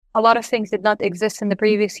a lot of things did not exist in the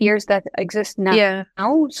previous years that exist now. Yeah.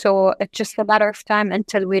 So it's just a matter of time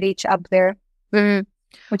until we reach up there,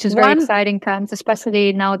 which is very exciting times,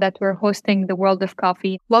 especially now that we're hosting the World of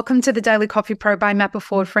Coffee. Welcome to the Daily Coffee Pro by Map It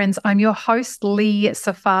Forward, friends. I'm your host, Lee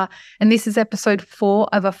Safar, and this is episode 4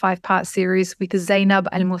 of a 5-part series with Zainab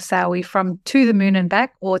AlMousawi from To the Moon and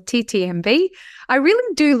Back, or TTMB. I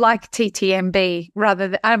really do like TTMB rather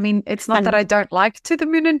than, I mean, it's not that I don't like To the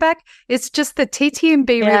Moon and Back, it's just that TTMB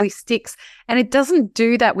really sticks, and it doesn't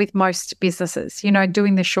do that with most businesses, you know,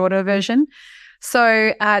 doing the shorter version.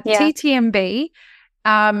 So TTMB,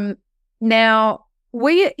 now,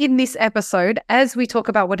 we in this episode, as we talk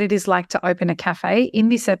about what it is like to open a cafe, in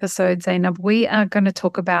this episode, Zainab, we are going to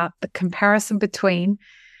talk about the comparison between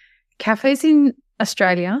cafes in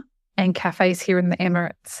Australia and cafes here in the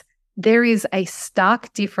Emirates. There is a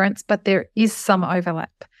stark difference, but there is some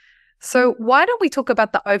overlap. So why don't we talk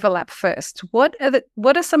about the overlap first? What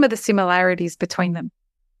are some of the similarities between them?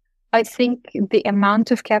 I think the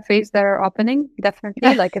amount of cafes that are opening,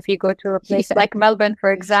 definitely. Like if you go to a place like Melbourne,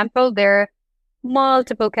 for example, there are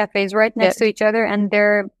multiple cafes right next to each other, and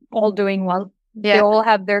they're all doing well. They all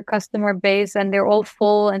have their customer base, and they're all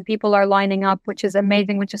full, and people are lining up, which is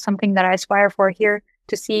amazing, which is something that I aspire for here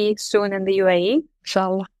to see soon in the UAE.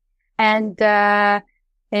 Inshallah. And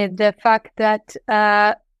the fact that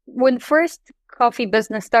when first coffee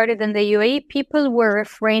business started in the UAE, people were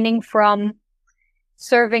refraining from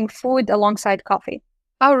serving food alongside coffee.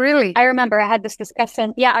 Oh, really? I remember I had this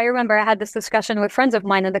discussion. Yeah, I remember I had this discussion with friends of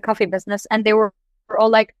mine in the coffee business, and they were all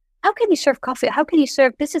like, how can you serve coffee? How can you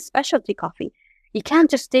serve, this is specialty coffee. You can't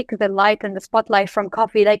just take the light and the spotlight from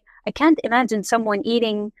coffee. Like, I can't imagine someone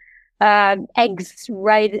eating eggs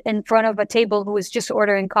right in front of a table who is just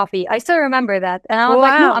ordering coffee. I still remember that. And I was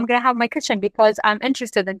like, no, I'm going to have my kitchen because I'm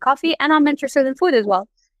interested in coffee and I'm interested in food as well.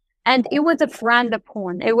 And it was a frowned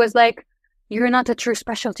upon. It was like, you're not a true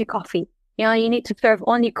specialty coffee. You know, you need to serve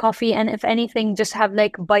only coffee, and if anything, just have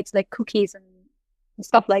like bites like cookies and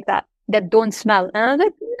stuff like that don't smell. And I was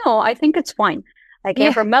like, no, I think it's fine. I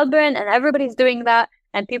came from Melbourne, and everybody's doing that,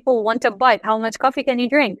 and people want a bite. How much coffee can you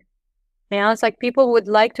drink? You know, it's like people would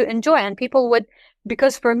like to enjoy, and people would,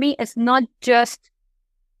 because for me, it's not just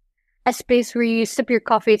a space where you sip your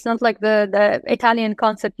coffee. It's not like the Italian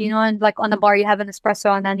concept, you know, and like on a bar, you have an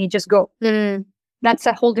espresso and then you just go. That's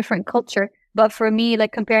a whole different culture. But for me,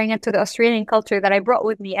 like comparing it to the Australian culture that I brought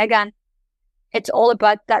with me, again, it's all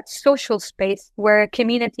about that social space where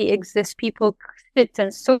community exists. People sit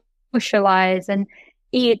and socialize and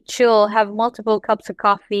eat, chill, have multiple cups of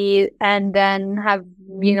coffee, and then have,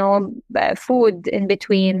 you know, food in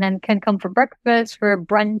between, and can come for breakfast, for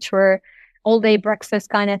brunch, for all day breakfast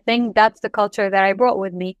kind of thing. That's the culture that I brought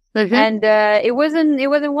with me. And it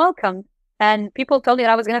wasn't welcome. And people told me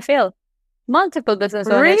that I was going to fail. Multiple business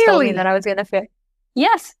owners told me that I was going to fail.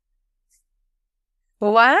 Yes.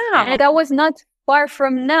 Wow. And that was not far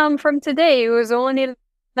from now, from today. It was only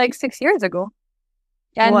like 6 years ago.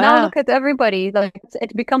 And now look at everybody. Like,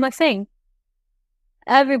 it's become a thing.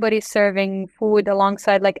 Everybody's serving food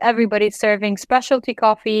alongside, like everybody's serving specialty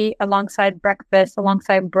coffee alongside breakfast,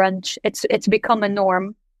 alongside brunch. It's become a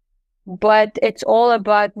norm. But it's all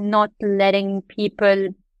about not letting people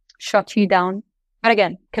shut you down. But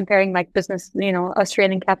again, comparing like business, you know,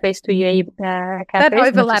 Australian cafes to UAE cafes. That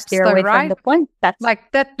overlaps though, right? The point.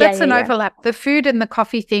 That's an overlap. The food and the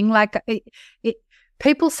coffee thing, like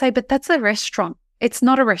people say, but that's a restaurant. It's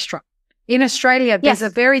not a restaurant. In Australia, there's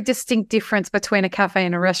a very distinct difference between a cafe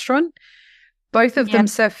and a restaurant. Both of them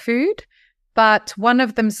serve food, but one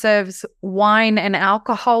of them serves wine and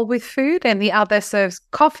alcohol with food, and the other serves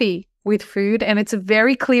coffee with food. And it's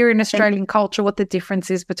very clear in Australian culture what the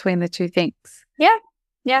difference is between the two things.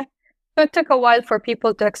 Yeah. So it took a while for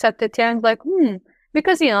people to accept it. And like,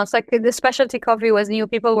 because, you know, it's like the specialty coffee was new.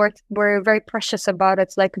 People were very precious about it.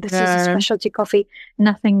 It's like, this is a specialty coffee.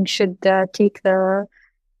 Nothing should take the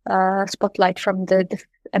spotlight from the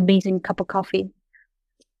amazing cup of coffee.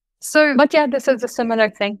 So, but yeah, this is a similar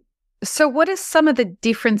thing. So what are some of the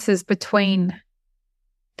differences between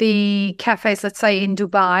the cafes, let's say in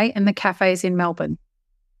Dubai, and the cafes in Melbourne?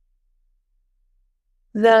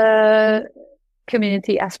 The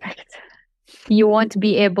community aspect. You won't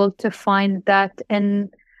be able to find that in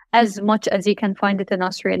as much as you can find it in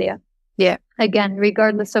Australia. Yeah. Again,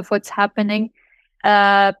 regardless of what's happening,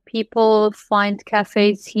 people find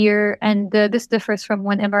cafes here, and this differs from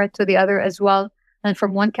one emirate to the other as well, and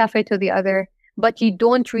from one cafe to the other. But you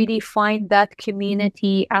don't really find that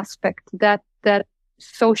community aspect, that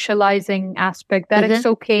socializing aspect, that it's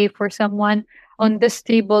okay for someone on this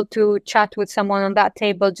table to chat with someone on that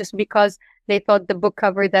table just because they thought the book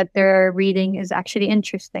cover that they're reading is actually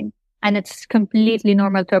interesting. And it's completely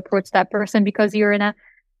normal to approach that person because you're in a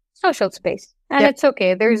social space. And it's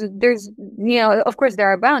okay. There's, of course there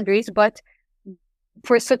are boundaries, but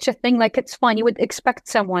for such a thing, like, it's fun. You would expect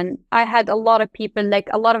someone. I had a lot of people, like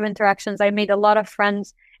a lot of interactions. I made a lot of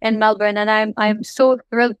friends in Melbourne, and I'm so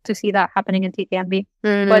thrilled to see that happening in TTMB.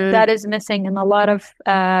 But that is missing in a lot of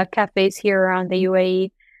cafes here around the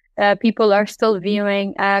UAE. People are still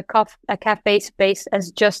viewing a cafe space as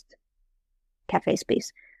just cafe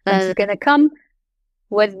space. I'm just gonna come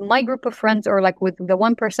with my group of friends, or like with the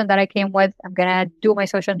one person that I came with. I'm gonna do my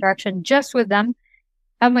social interaction just with them,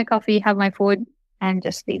 have my coffee, have my food, and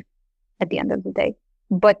just leave at the end of the day.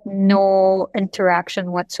 But no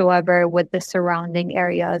interaction whatsoever with the surrounding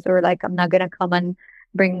areas, or like, I'm not going to come and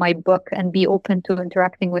bring my book and be open to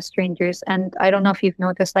interacting with strangers. And I don't know if you've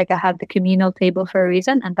noticed, like, I have the communal table for a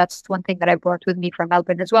reason. And that's one thing that I brought with me from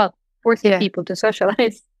Melbourne as well. Forcing people to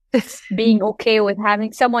socialize. Being okay with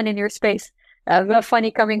having someone in your space.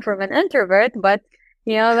 Funny coming from an introvert, but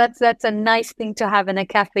that's a nice thing to have in a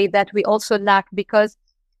cafe that we also lack, because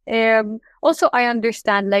also I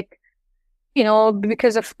understand, like,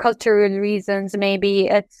 because of cultural reasons, maybe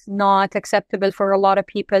it's not acceptable for a lot of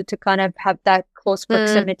people to kind of have that close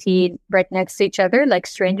proximity right next to each other, like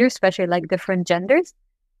strangers, especially like different genders.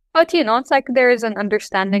 But it's like there is an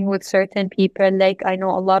understanding with certain people. Like, I know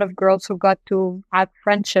a lot of girls who got to have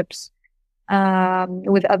friendships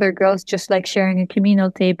with other girls, just like sharing a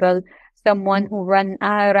communal table. Someone who ran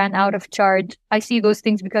out of charge. I see those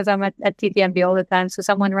things because I'm at TTMB all the time. So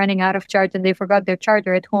someone running out of charge and they forgot their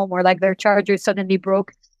charger at home, or like their charger suddenly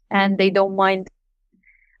broke, and they don't mind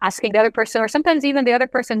asking the other person, or sometimes even the other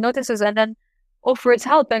person notices and then offers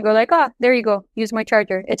help and go like, there you go, use my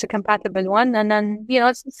charger. It's a compatible one. And then,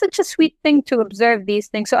 it's such a sweet thing to observe these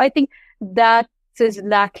things. So I think that is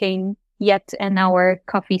lacking yet in our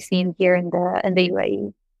coffee scene here in the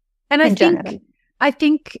UAE. And I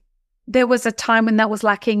think there was a time when that was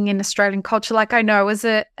lacking in Australian culture. Like, I know as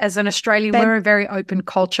an Australian, we're a very open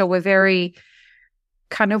culture. We're very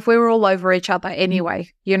we're all over each other anyway.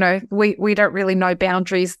 We don't really know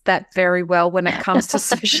boundaries that very well when it comes to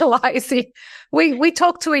socializing. We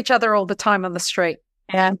talk to each other all the time on the street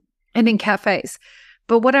and in cafes.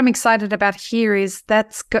 But what I'm excited about here is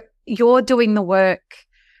you're doing the work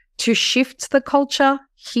to shift the culture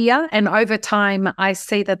here. And over time, I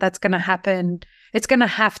see that that's going to happen. It's going to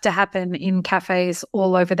have to happen in cafes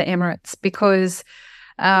all over the Emirates, because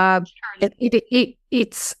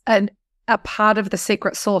it's a part of the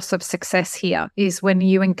secret sauce of success here is when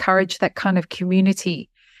you encourage that kind of community.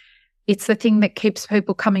 It's the thing that keeps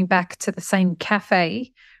people coming back to the same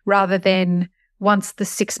cafe, rather than once the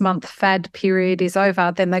 6-month fad period is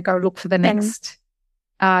over, then they go look for the next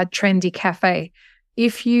trendy cafe.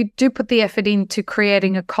 If you do put the effort into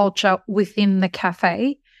creating a culture within the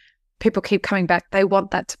cafe, people keep coming back. They want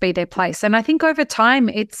that to be their place. And I think over time,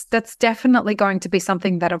 that's definitely going to be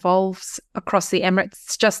something that evolves across the Emirates.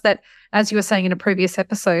 It's just that, as you were saying in a previous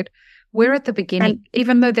episode, we're at the beginning.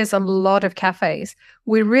 Even though there's a lot of cafes,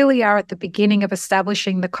 we really are at the beginning of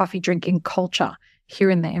establishing the coffee drinking culture here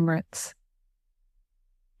in the Emirates.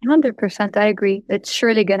 100%, I agree. It's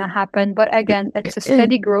surely going to happen. But again, it's a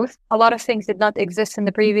steady growth. A lot of things did not exist in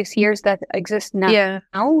the previous years that exist now.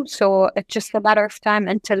 So it's just a matter of time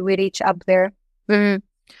until we reach up there,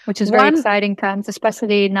 which is very exciting times,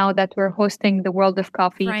 especially now that we're hosting the World of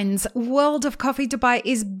Coffee. Friends, World of Coffee Dubai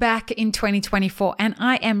is back in 2024, and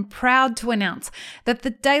I am proud to announce that the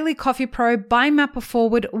Daily Coffee Pro by Mapper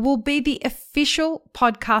Forward will be the official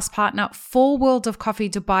podcast partner for World of Coffee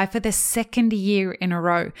Dubai for the second year in a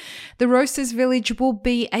row. The Roasters Village will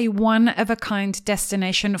be a one-of-a-kind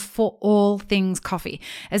destination for all things coffee.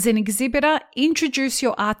 As an exhibitor, introduce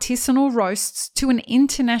your artisanal roasts to an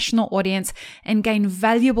international audience and gain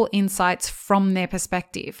valuable insights from their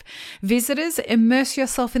perspective. Visitors, immerse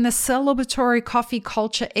yourself in the celebratory coffee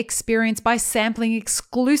culture experience by sampling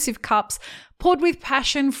exclusive cups poured with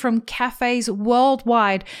passion from cafes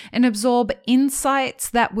worldwide, and absorb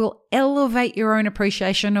insights that will elevate your own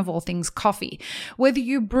appreciation of all things coffee. Whether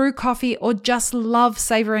you brew coffee or just love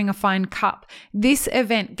savoring a fine cup, this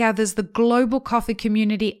event gathers the global coffee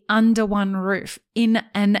community under one roof in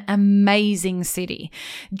an amazing city.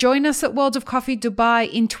 Join us at World of Coffee Dubai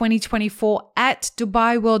in 2024 at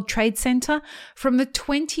Dubai World Trade Center from the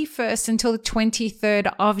 21st until the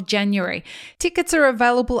 23rd of January. Tickets are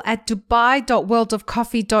available at dubai.com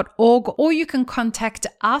supply.worldofcoffee.org, or you can contact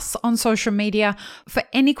us on social media for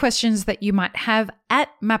any questions that you might have at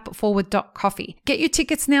mapforward.coffee. Get your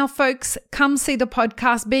tickets now, folks. Come see the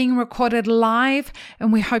podcast being recorded live,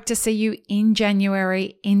 and we hope to see you in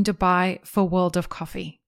January in Dubai for World of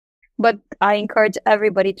Coffee. But I encourage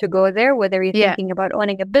everybody to go there, whether you're thinking about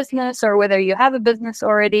owning a business or whether you have a business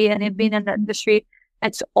already and you've been in the industry.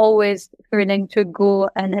 It's always thrilling to go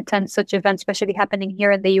and attend such events, especially happening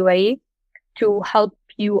here in the UAE, to help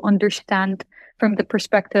you understand from the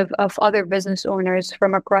perspective of other business owners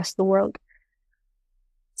from across the world.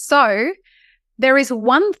 So there is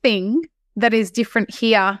one thing that is different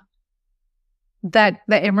here that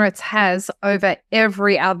the Emirates has over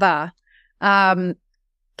every other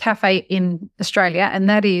cafe in Australia, and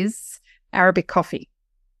that is Arabic coffee.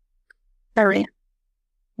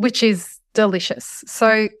 Which is delicious.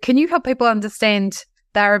 So can you help people understand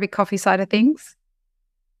the Arabic coffee side of things?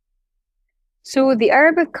 So the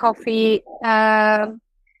Arabic coffee,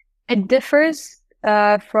 it differs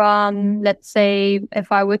from, let's say,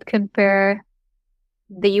 if I would compare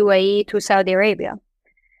the UAE to Saudi Arabia.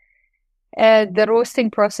 The roasting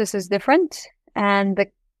process is different, and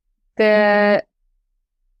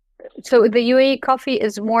so the UAE coffee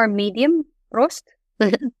is more medium roast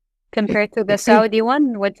compared to the Saudi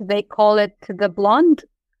one, which they call it the blonde,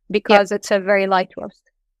 because it's a very light roast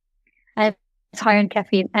and it's higher in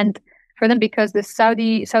caffeine. And for them, because the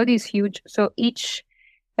Saudi is huge, so each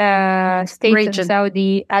state in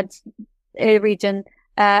Saudi adds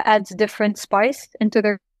different spice into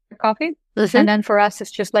their coffee. And then for us,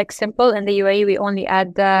 it's just like simple. In the UAE, we only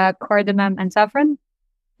add cardamom and saffron.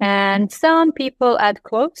 And some people add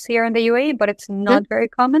cloves here in the UAE, but it's not very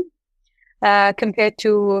common. Compared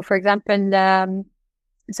to, for example,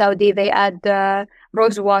 Saudi, they add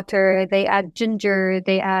rose water, they add ginger,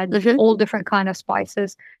 they add all different kind of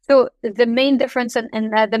spices. So the main difference and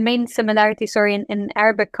the main similarity, in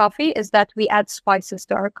Arabic coffee is that we add spices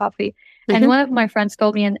to our coffee. And one of my friends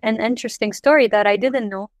told me an interesting story that I didn't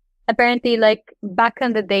know. Apparently, like back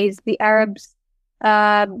in the days, the Arabs,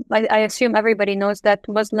 I assume everybody knows that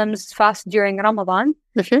Muslims fast during Ramadan.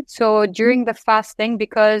 So during the fasting,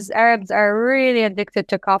 because Arabs are really addicted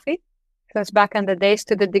to coffee, because back in the days,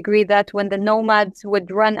 to the degree that when the nomads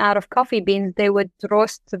would run out of coffee beans, they would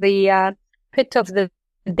roast the pit of the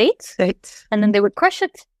dates, and then they would crush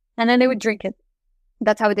it, and then they would drink it.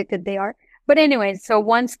 That's how addicted they are. But anyway, so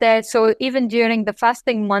even during the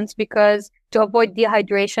fasting months, because to avoid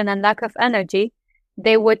dehydration and lack of energy,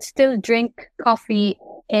 they would still drink coffee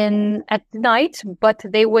at night, but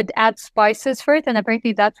they would add spices for it. And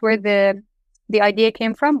apparently that's where the idea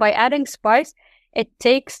came from. By adding spice, it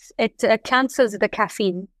cancels the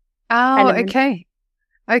caffeine. Oh, element.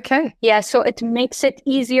 Okay. Yeah, so it makes it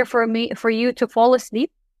easier for you to fall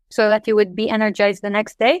asleep so that you would be energized the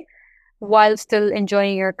next day while still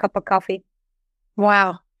enjoying your cup of coffee.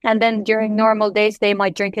 Wow. And then during normal days, they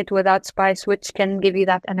might drink it without spice, which can give you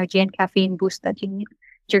that energy and caffeine boost that you need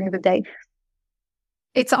during the day.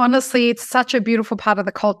 It's such a beautiful part of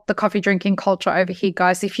the coffee drinking culture over here,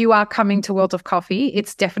 guys. If you are coming to World of Coffee,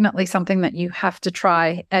 it's definitely something that you have to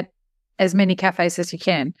try at as many cafes as you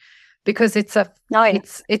can, because it's a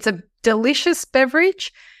delicious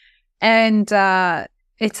beverage, and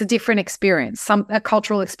it's a different experience, a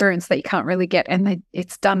cultural experience that you can't really get, and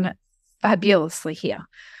it's done fabulously here.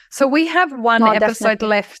 So we have one episode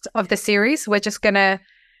left of the series. We're just going to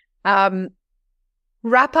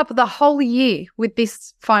wrap up the whole year with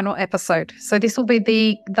this final episode. So this will be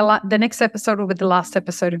the next episode will be the last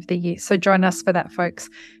episode of the year. So join us for that, folks.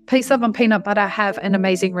 Peace, love, and peanut butter. Have an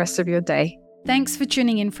amazing rest of your day. Thanks for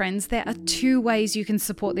tuning in, friends. There are 2 ways you can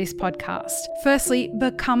support this podcast. Firstly,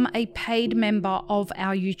 become a paid member of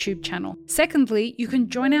our YouTube channel. Secondly, you can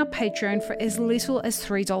join our Patreon for as little as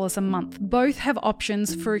 $3 a month. Both have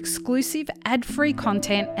options for exclusive ad-free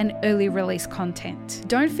content and early release content.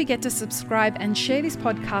 Don't forget to subscribe and share this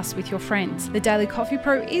podcast with your friends. The Daily Coffee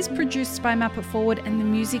Pro is produced by Map It Forward, and the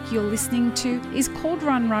music you're listening to is called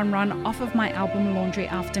Run, Run, Run off of my album Laundry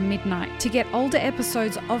After Midnight. To get older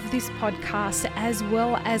episodes of this podcast, as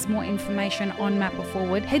well as more information on Map It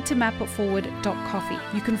Forward, head to mapitforward.coffee.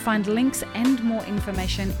 You can find links and more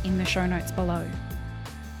information in the show notes below.